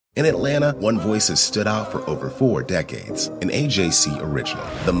In Atlanta, one voice has stood out for over 4 decades. An AJC original,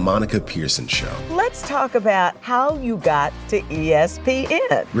 The Monica Pearson Show. Let's talk about how you got to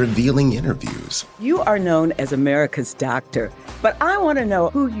ESPN. Revealing interviews. You are known as America's doctor, but I want to know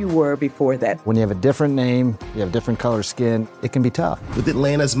who you were before that. When you have a different name, you have different color skin, it can be tough. With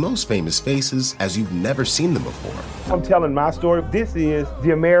Atlanta's most famous faces as you've never seen them before. I'm telling my story. This is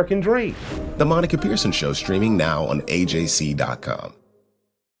the American dream. The Monica Pearson Show, streaming now on AJC.com.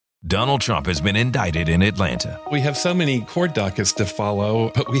 Donald Trump has been indicted in Atlanta. We have so many court dockets to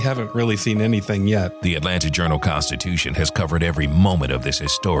follow, but we haven't really seen anything yet. The Atlanta Journal-Constitution has covered every moment of this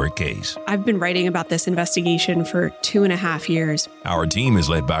historic case. I've been writing about this investigation for 2.5 years. Our team is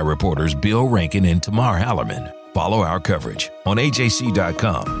led by reporters Bill Rankin and Tamar Hallerman. Follow our coverage on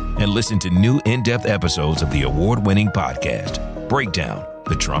AJC.com and listen to new in-depth episodes of the award-winning podcast, Breakdown,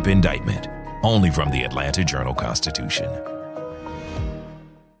 the Trump Indictment, only from the Atlanta Journal-Constitution.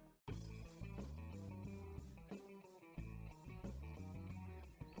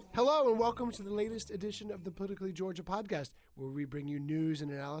 Hello and welcome to the latest edition of the Politically Georgia podcast, where we bring you news and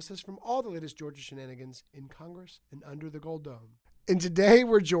analysis from all the latest Georgia shenanigans in Congress and under the Gold Dome. And today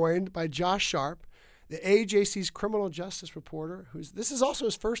we're joined by Josh Sharp, the AJC's criminal justice reporter, this is also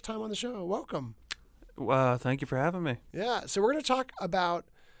his first time on the show. Welcome. Thank you for having me. Yeah, so we're going to talk about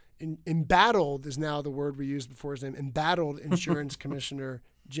embattled is now the word we used before his name, embattled Insurance Commissioner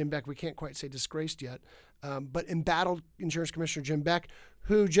Jim Beck. We can't quite say disgraced yet, but embattled Insurance Commissioner Jim Beck,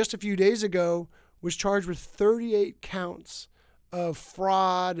 who just a few days ago was charged with 38 counts of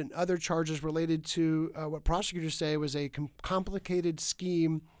fraud and other charges related to what prosecutors say was a complicated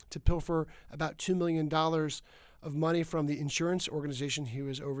scheme to pilfer about $2 million of money from the insurance organization he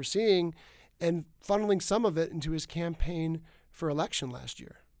was overseeing and funneling some of it into his campaign for election last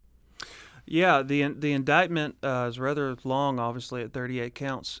year. Yeah, the indictment is rather long, obviously, at 38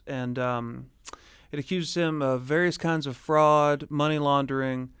 counts, and it accuses him of various kinds of fraud, money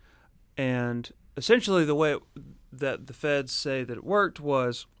laundering, and essentially the way that the feds say that it worked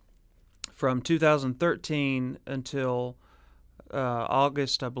was from 2013 until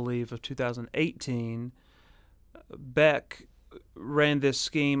August, I believe, of 2018, Beck ran this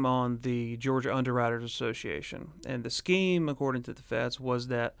scheme on the Georgia Underwriters Association. And the scheme, according to the feds, was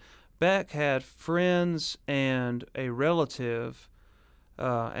that Beck had friends and a relative,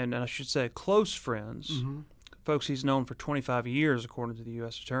 and I should say close friends, folks he's known for 25 years, according to the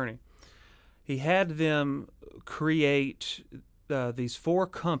U.S. Attorney. He had them create these 4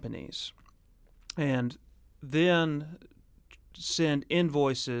 companies and then send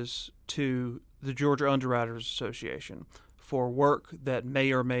invoices to the Georgia Underwriters Association for work that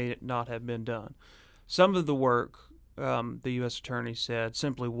may or may not have been done. Some of the work, the U.S. Attorney said,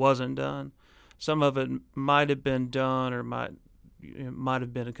 simply wasn't done. Some of it might have been done or might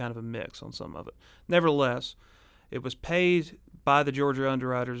have been a kind of a mix on some of it. Nevertheless, it was paid by the Georgia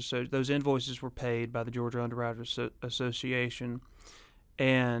Underwriters. So those invoices were paid by the Georgia Underwriters Association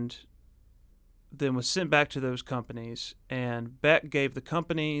and then was sent back to those companies. And Beck gave the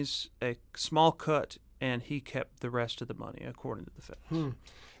companies a small cut, and he kept the rest of the money, according to the feds. And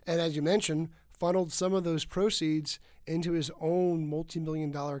as you mentioned, funneled some of those proceeds into his own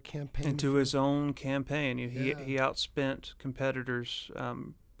multi-million-dollar campaign. Into his own campaign. He outspent competitors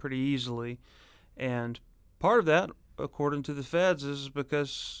pretty easily. And part of that, according to the feds, is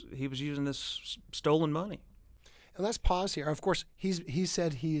because he was using this stolen money. And let's pause here. Of course, he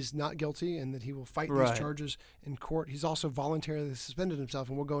said he's not guilty and that he will fight these charges in court. He's also voluntarily suspended himself,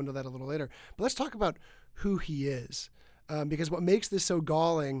 and we'll go into that a little later. But let's talk about who he is, because what makes this so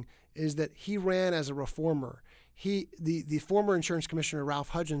galling is that he ran as a reformer. The former insurance commissioner, Ralph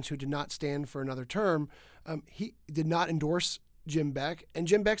Hudgens, who did not stand for another term, he did not endorse Jim Beck. And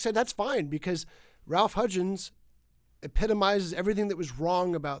Jim Beck said that's fine because Ralph Hudgens epitomizes everything that was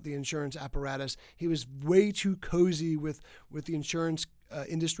wrong about the insurance apparatus. He was way too cozy with the insurance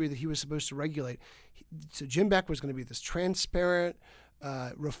industry that he was supposed to regulate. So Jim Beck was going to be this transparent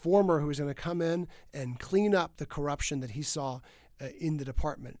reformer who was going to come in and clean up the corruption that he saw in the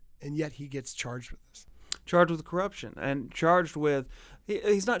department. And yet he gets charged with this. Charged with corruption and charged with,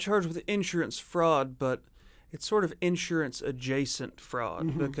 he's not charged with insurance fraud, but it's sort of insurance adjacent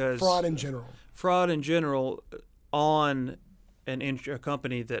fraud because fraud in general. Fraud in general on a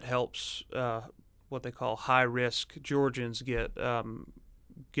company that helps what they call high risk Georgians get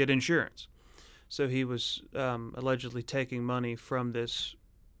insurance. So he was allegedly taking money from this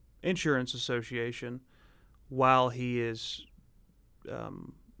insurance association while he is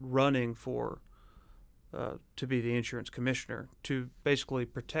running for to be the insurance commissioner to basically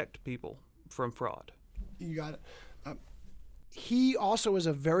protect people from fraud. You got it. he also was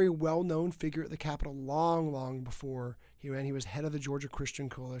a very well-known figure at the Capitol long before he ran. He was head of the Georgia Christian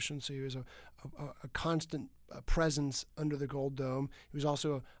Coalition, so he was a constant presence under the Gold Dome. He was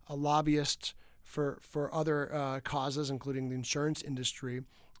also a lobbyist for other causes, including the insurance industry.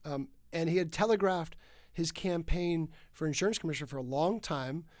 And he had telegraphed his campaign for insurance commissioner for a long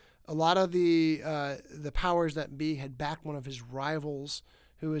time. A lot of the powers that be had backed one of his rivals,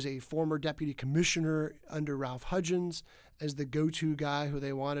 who is a former deputy commissioner under Ralph Hudgens, as the go-to guy who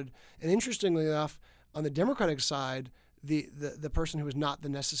they wanted. And interestingly enough, on the Democratic side, the person who was not the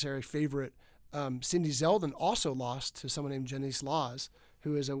necessary favorite, Cindy Zeldin, also lost to someone named Janice Laws,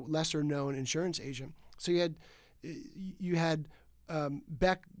 who is a lesser-known insurance agent. So you had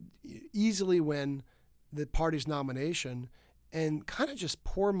Beck easily win the party's nomination and kind of just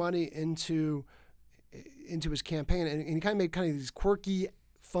pour money into his campaign. And he kind of made these quirky,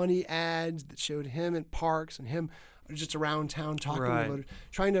 funny ads that showed him at parks and him just around town talking to voters,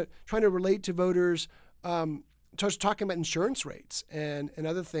 trying to relate to voters, talking about insurance rates and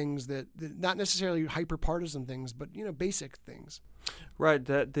other things that not necessarily hyper-partisan things, but basic things. Right.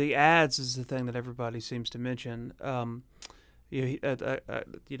 The ads is the thing that everybody seems to mention. I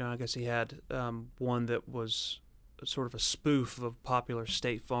guess he had one that was sort of a spoof of a popular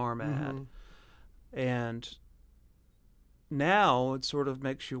State Farm ad, and now it sort of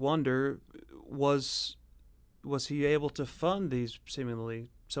makes you wonder: was he able to fund these seemingly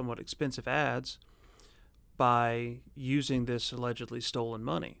somewhat expensive ads by using this allegedly stolen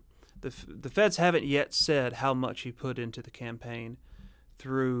money? The feds haven't yet said how much he put into the campaign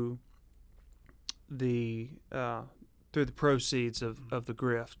through the proceeds of the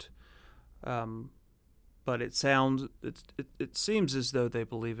grift, but it seems as though they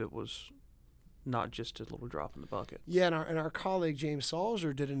believe it was not just a little drop in the bucket. Yeah, and our colleague James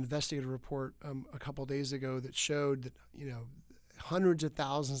Salzer did an investigative report a couple of days ago that showed that hundreds of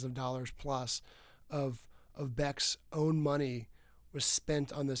thousands of dollars plus of Beck's own money was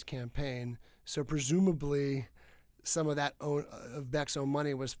spent on this campaign. So presumably, some of that of Beck's own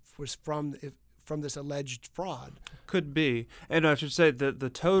money was from this alleged fraud. Could be, and I should say that the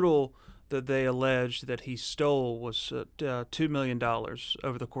total that they alleged that he stole was $2 million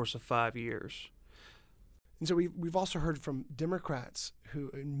over the course of 5 years. And so we've also heard from Democrats who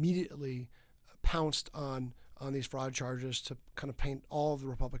immediately pounced on these fraud charges to kind of paint all of the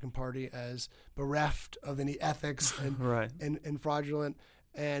Republican Party as bereft of any ethics and fraudulent.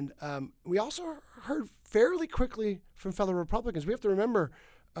 And we also heard fairly quickly from fellow Republicans. We have to remember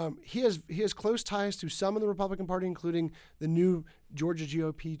he has close ties to some in the Republican Party, including the new Georgia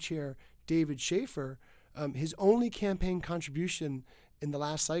GOP chair, David Schaefer. His only campaign contribution in the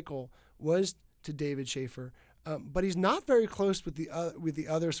last cycle was to David Schaefer. But he's not very close with the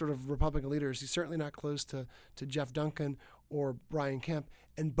other sort of Republican leaders. He's certainly not close to Jeff Duncan or Brian Kemp.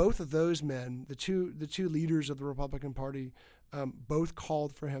 And both of those men, the two leaders of the Republican Party, both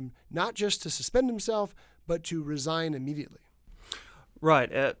called for him not just to suspend himself, but to resign immediately.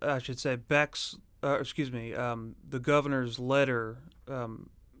 Right. I should say the governor's letter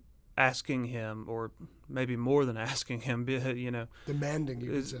asking him, or maybe more than asking him, demanding.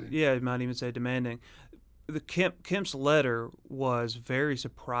 You could say. Yeah, you might even say demanding. The Kemp's letter was very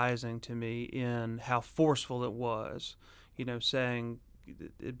surprising to me in how forceful it was. Saying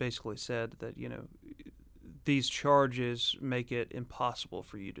it basically said that these charges make it impossible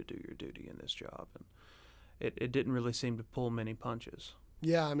for you to do your duty in this job, and it didn't really seem to pull many punches.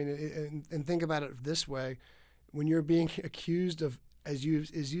 Yeah, I mean, and think about it this way: when you're being accused of, as you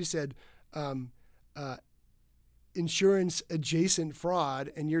said, insurance adjacent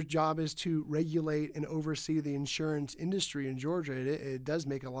fraud, and your job is to regulate and oversee the insurance industry in Georgia, it does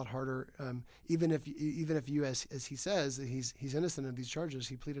make it a lot harder. Even if you, as he says, that he's innocent of these charges,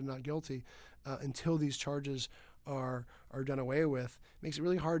 he pleaded not guilty, until these charges are done away with, it makes it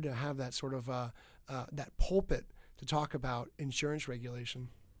really hard to have that sort of that pulpit to talk about insurance regulation.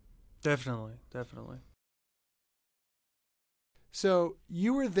 Definitely. So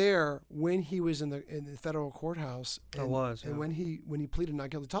you were there when he was in the federal courthouse. I was. And when he pleaded not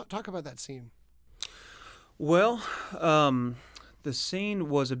guilty. Talk about that scene. Well, the scene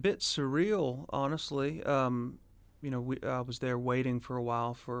was a bit surreal, honestly. I was there waiting for a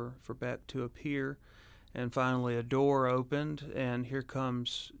while for Beck to appear, and finally a door opened, and here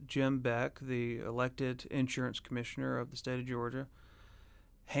comes Jim Beck, the elected insurance commissioner of the state of Georgia,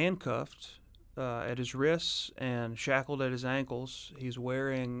 handcuffed at his wrists and shackled at his ankles. He's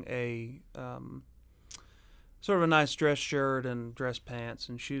wearing a sort of a nice dress shirt and dress pants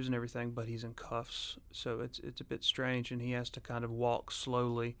and shoes and everything, but he's in cuffs, so it's a bit strange, and he has to kind of walk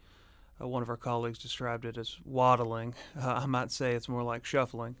slowly One of our colleagues described it as waddling. I might say it's more like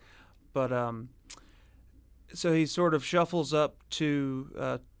shuffling. But so he sort of shuffles up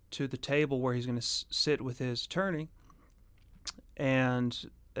to the table where he's going to sit with his attorney, and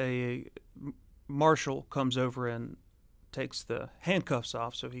a marshal comes over and takes the handcuffs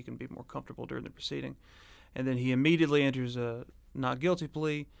off so he can be more comfortable during the proceeding. And then he immediately enters a not guilty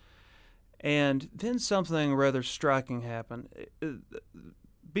plea. And then something rather striking happened.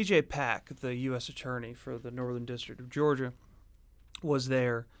 B.J. Pack, the U.S. Attorney for the Northern District of Georgia, was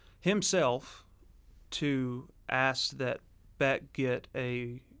there himself to ask that Beck get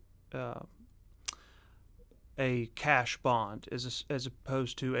a cash bond as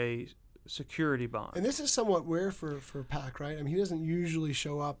opposed to a security bond. And this is somewhat rare for Pack, right? I mean, he doesn't usually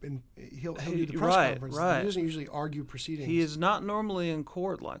show up and he'll do the press right, conferences. Right. He doesn't usually argue proceedings. He is not normally in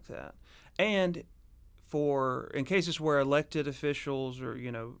court like that. And in cases where elected officials or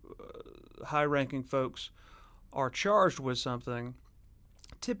high-ranking folks are charged with something,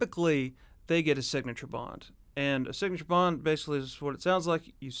 typically they get a signature bond. And a signature bond basically is what it sounds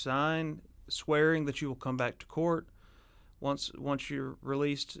like. You sign swearing that you will come back to court. Once you're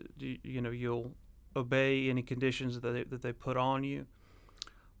released, you'll obey any conditions that they put on you.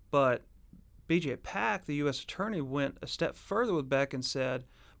 But B.J. Pack, the U.S. Attorney, went a step further with Beck and said,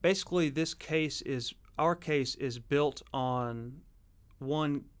 basically, our case is built on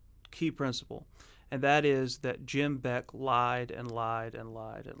one key principle, and that is that Jim Beck lied and lied and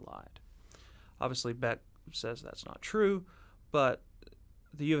lied and lied. Obviously, Beck says that's not true, but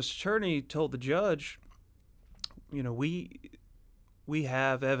the U.S. Attorney told the judge, we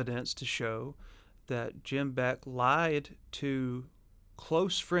have evidence to show that Jim Beck lied to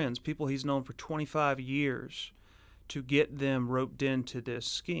close friends, people he's known for 25 years, to get them roped into this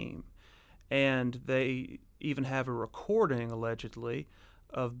scheme. And they even have a recording, allegedly,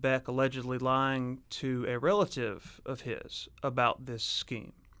 of Beck allegedly lying to a relative of his about this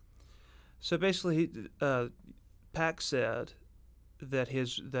scheme. So basically, Pack said that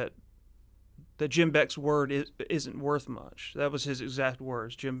Jim Beck's word isn't worth much. That was his exact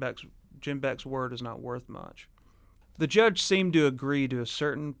words. Jim Beck's word is not worth much. The judge seemed to agree to a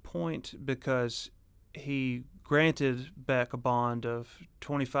certain point because he granted Beck a bond of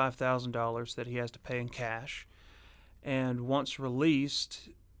 $25,000 that he has to pay in cash. And once released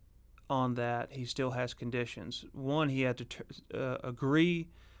on that, he still has conditions. One, he had to agree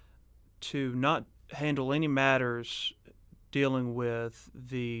to not handle any matters dealing with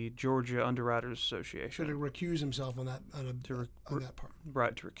the Georgia Underwriters Association. To recuse himself on that part.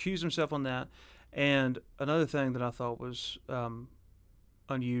 Right, to recuse himself on that. And another thing that I thought was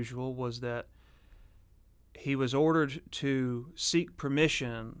unusual was that he was ordered to seek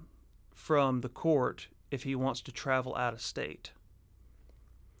permission from the court if he wants to travel out of state,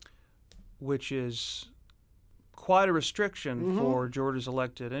 which is quite a restriction for Georgia's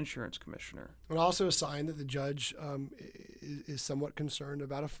elected insurance commissioner. And also a sign that the judge is somewhat concerned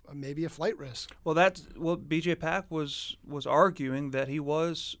about maybe a flight risk. Well, that's what B.J. Pack was arguing, that he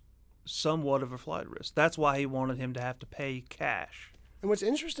was somewhat of a flight risk. That's why he wanted him to have to pay cash. And what's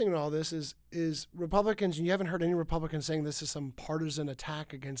interesting in all this is Republicans, and you haven't heard any Republicans saying this is some partisan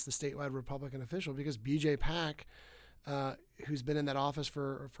attack against the statewide Republican official, because B.J. Pack, who's been in that office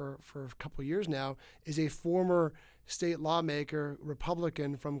for a couple of years now, is a former state lawmaker,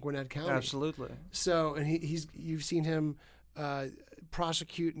 Republican from Gwinnett County. Absolutely. So, and you've seen him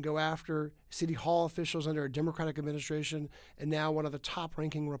prosecute and go after city hall officials under a Democratic administration, and now one of the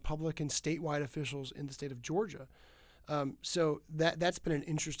top-ranking Republican statewide officials in the state of Georgia. So that's been an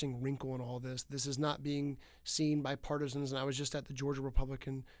interesting wrinkle in all this. This is not being seen by partisans, and I was just at the Georgia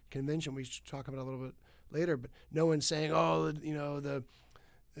Republican Convention. We should talk about it a little bit later, but no one's saying,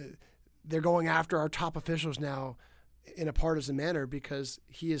 they're going after our top officials now in a partisan manner, because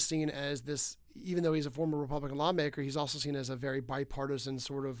he is seen as this, even though he's a former Republican lawmaker, he's also seen as a very bipartisan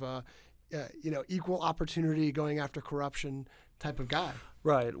sort of, equal opportunity, going after corruption type of guy.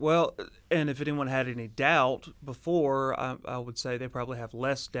 Right. Well, and if anyone had any doubt before, I would say they probably have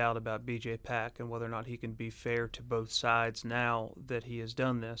less doubt about B.J. Pack and whether or not he can be fair to both sides now that he has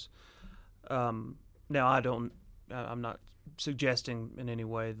done this. Now, I'm not suggesting in any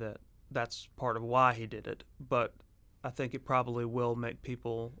way that that's part of why he did it, but I think it probably will make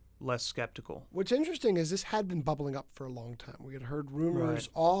people less skeptical. What's interesting is this had been bubbling up for a long time. We had heard rumors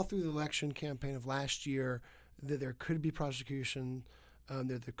all through the election campaign of last year that there could be prosecution,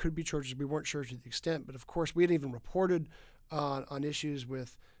 that there could be charges. We weren't sure to the extent, but of course we had even reported on issues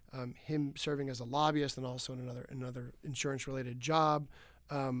with him serving as a lobbyist and also in another insurance-related job.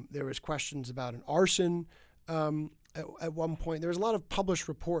 There was questions about an arson at one point. There was a lot of published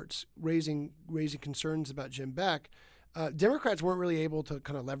reports raising concerns about Jim Beck. Democrats weren't really able to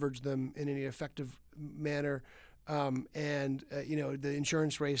kind of leverage them in any effective manner. The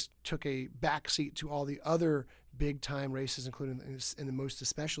insurance race took a backseat to all the other big-time races, including and the most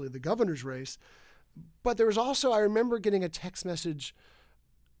especially the governor's race. But there was also, I remember getting a text message,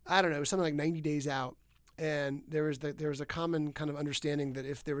 I don't know, something like 90 days out, and there was a common kind of understanding that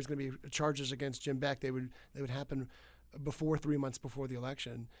if there was going to be charges against Jim Beck, they would happen before 3 months before the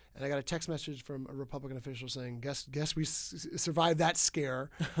election. And I got a text message from a Republican official saying, "Guess we survived that scare."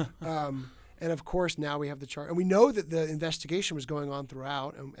 And of course, now we have the charge, and we know that the investigation was going on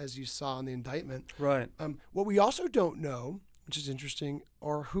throughout, as you saw in the indictment. Right. What we also don't know, which is interesting,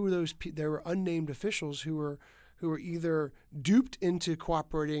 are who there were unnamed officials who were either duped into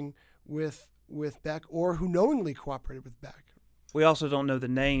cooperating with Beck or who knowingly cooperated with Beck. We also don't know the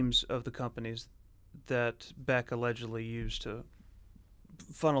names of the companies that Beck allegedly used to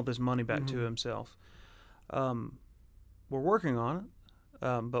funnel this money back to himself. We're working on it.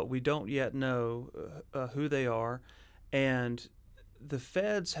 But we don't yet know who they are, and the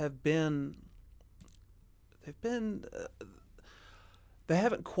feds they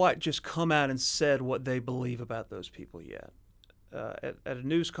haven't quite just come out and said what they believe about those people yet. At a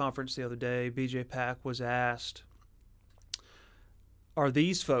news conference the other day, BJ Pak was asked, "Are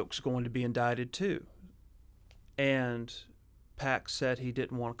these folks going to be indicted too?" And Pak said he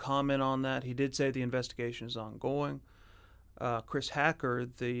didn't want to comment on that. He did say the investigation is ongoing. Chris Hacker,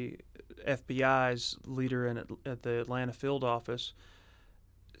 the FBI's leader at the Atlanta field office,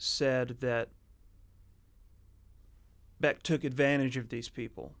 said that Beck took advantage of these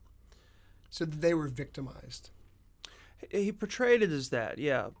people. So that they were victimized. He portrayed it as that,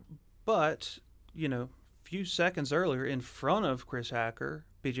 yeah. But, a few seconds earlier, in front of Chris Hacker,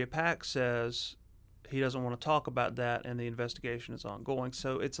 BJ Pak says he doesn't want to talk about that and the investigation is ongoing.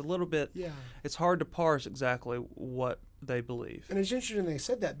 So it's a little bit, it's hard to parse exactly what they believe. And it's interesting they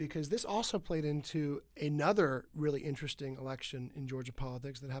said that because this also played into another really interesting election in Georgia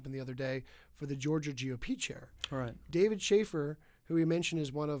politics that happened the other day for the Georgia GOP chair. Right. David Schaefer, who we mentioned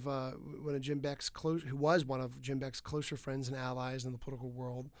is one of Jim Beck's closer friends and allies in the political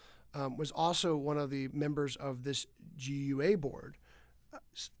world, was also one of the members of this GUA board.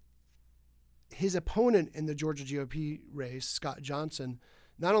 His opponent in the Georgia GOP race, Scott Johnson,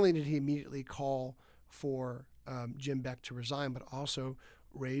 not only did he immediately call for Jim Beck to resign, but also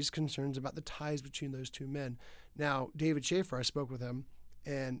raised concerns about the ties between those two men. Now, David Schaefer, I spoke with him,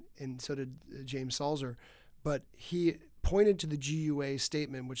 and so did James Salzer, but he pointed to the GUA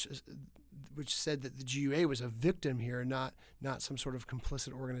statement, which said that the GUA was a victim here, not some sort of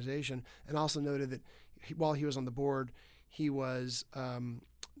complicit organization, and also noted that while he was on the board, he was not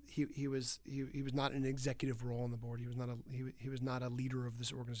in an executive role on the board. He was not a leader of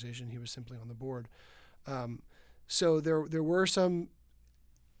this organization. He was simply on the board. So there were some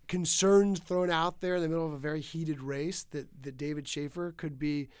concerns thrown out there in the middle of a very heated race that David Schaefer could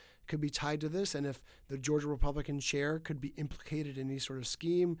be tied to this, and if the Georgia Republican chair could be implicated in any sort of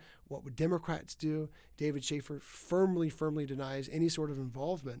scheme, what would Democrats do? David Schaefer firmly denies any sort of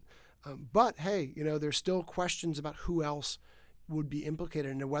involvement. But hey, there's still questions about who else would be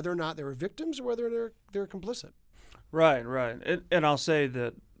implicated and whether or not they were victims or whether they're complicit. Right. And I'll say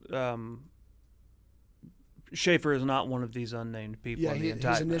that Schaefer is not one of these unnamed people in the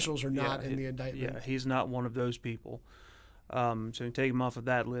indictment. His initials are not in the indictment. Yeah, he's not one of those people. So you can take him off of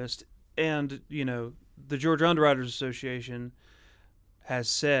that list. And, the Georgia Underwriters Association has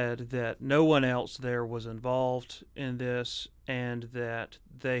said that no one else there was involved in this and that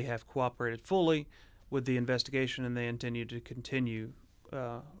they have cooperated fully with the investigation and they intend to continue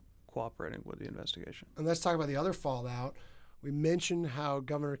cooperating with the investigation. And let's talk about the other fallout. We mentioned how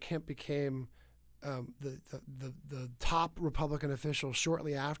Governor Kemp became the top Republican official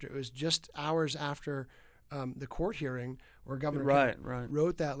shortly after. It was just hours after the court hearing where Governor Kemp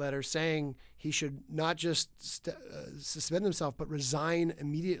wrote that letter saying he should not just suspend himself but resign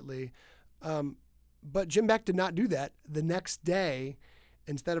immediately. But Jim Beck did not do that. The next day,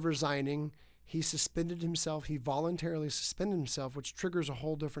 instead of resigning, he suspended himself. He voluntarily suspended himself, which triggers a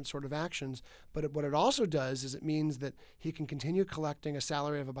whole different sort of actions. But what it also does is it means that he can continue collecting a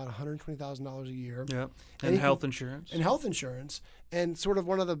salary of about $120,000 a year. Yeah, and health insurance. And health insurance. And sort of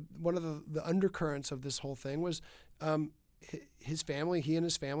one of the undercurrents of this whole thing was his family. He and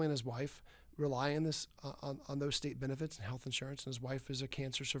his family and his wife rely on this on those state benefits and health insurance. And his wife is a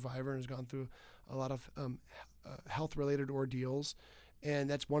cancer survivor and has gone through a lot of health-related ordeals. And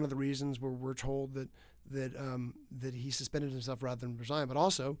that's one of the reasons where we're told that he suspended himself rather than resign. But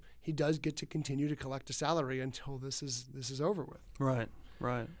also, he does get to continue to collect a salary until this is over with. Right.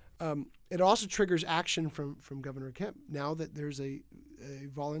 It also triggers action from Governor Kemp. Now that there's a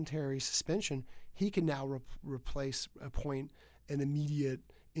voluntary suspension, he can now appoint an immediate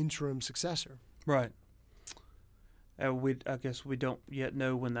interim successor. Right. I guess we don't yet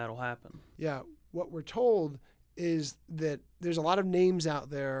know when that'll happen. Yeah. What we're told is that there's a lot of names out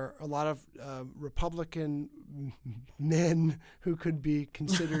there, a lot of Republican men who could be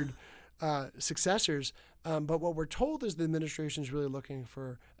considered successors. But what we're told is the administration is really looking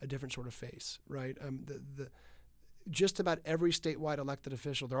for a different sort of face, right? Just about every statewide elected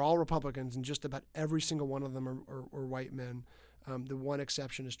official, they're all Republicans, and just about every single one of them are white men. The one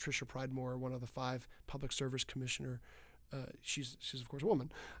exception is Tricia Pridemore, one of the 5 public service commissioner. She's of course a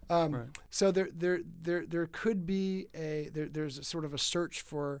woman. Right. So there could be there's a sort of a search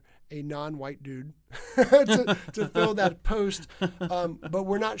for a non-white dude to fill that post. But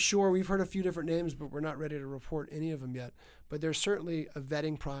we're not sure. We've heard a few different names, but we're not ready to report any of them yet. But there's certainly a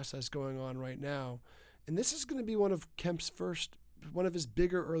vetting process going on right now. And this is going to be one of his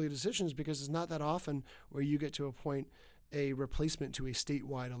bigger early decisions, because it's not that often where you get to appoint a replacement to a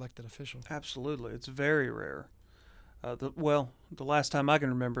statewide elected official. Absolutely. It's very rare. The last time I can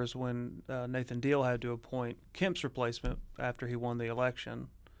remember is when Nathan Deal had to appoint Kemp's replacement after he won the election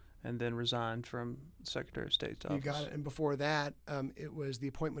and then resigned from Secretary of State's office. You got it. And before that, it was the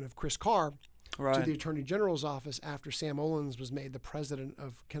appointment of Chris Carr right. to the Attorney General's office after Sam Olens was made the president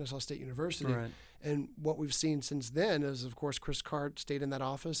of Kennesaw State University. Right. And what we've seen since then is, of course, Chris Carr stayed in that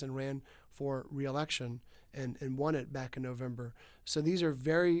office and ran for re-election and won it back in November. So these are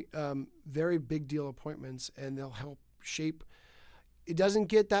very, very big deal appointments, and they'll help shape. It doesn't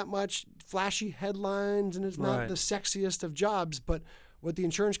get that much flashy headlines, and it's not right. the sexiest of jobs, but what the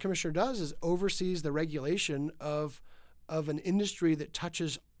insurance commissioner does is oversees the regulation of an industry that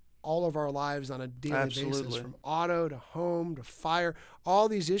touches all of our lives on a daily Absolutely. basis, from auto to home to fire, all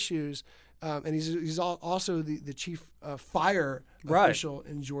these issues. And he's also the chief fire right. official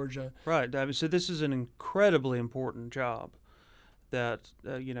in Georgia. Right. I mean, so this is an incredibly important job that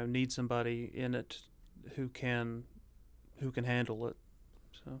needs somebody in it who can handle it.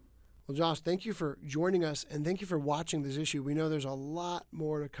 So. Well, Josh, thank you for joining us, and thank you for watching this issue. We know there's a lot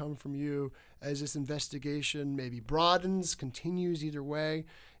more to come from you as this investigation maybe broadens, continues either way,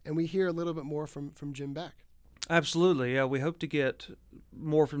 and we hear a little bit more from Jim Beck. Absolutely, yeah. We hope to get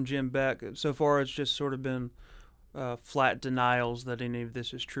more from Jim Beck. So far, it's just sort of been flat denials that any of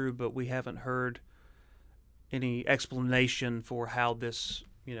this is true, but we haven't heard any explanation for how this,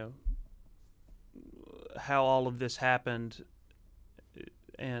 how all of this happened.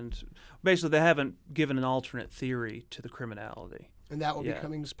 And basically, they haven't given an alternate theory to the criminality. And that will be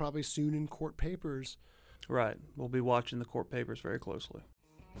coming probably soon in court papers. Right. We'll be watching the court papers very closely.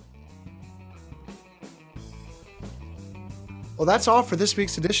 Well, that's all for this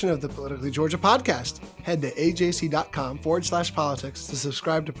week's edition of the Politically Georgia podcast. Head to ajc.com/politics to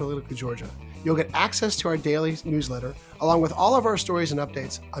subscribe to Politically Georgia. You'll get access to our daily newsletter, along with all of our stories and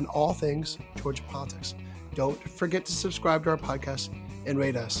updates on all things Georgia politics. Don't forget to subscribe to our podcast and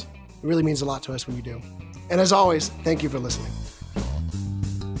rate us. It really means a lot to us when you do. And as always, thank you for listening.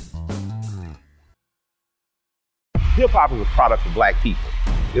 Hip-hop is a product of black people.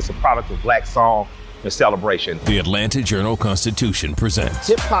 It's a product of black song and celebration. The Atlanta Journal-Constitution presents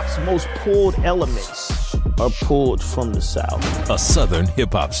hip-hop's most pulled elements are pulled from the South. A Southern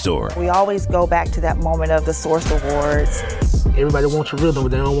hip-hop story. We always go back to that moment of the Source Awards. Everybody wants your rhythm,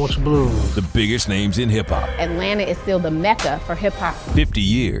 but they don't want your blues. The biggest names in hip-hop. Atlanta is still the mecca for hip-hop. 50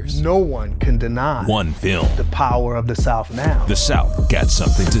 years. No one can deny one film. The power of the South now. The South got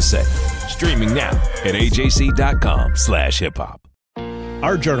something to say. Streaming now at ajc.com/hiphop.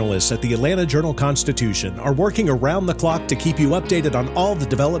 Our journalists at the Atlanta Journal-Constitution are working around the clock to keep you updated on all the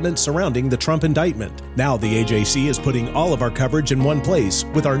developments surrounding the Trump indictment. Now the AJC is putting all of our coverage in one place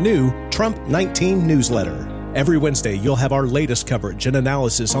with our new Trump 19 newsletter. Every Wednesday, you'll have our latest coverage and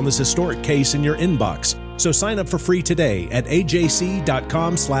analysis on this historic case in your inbox. So sign up for free today at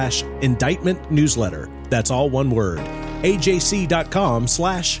ajc.com/indictment newsletter. That's all one word.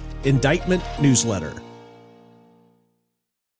 ajc.com/indictment newsletter.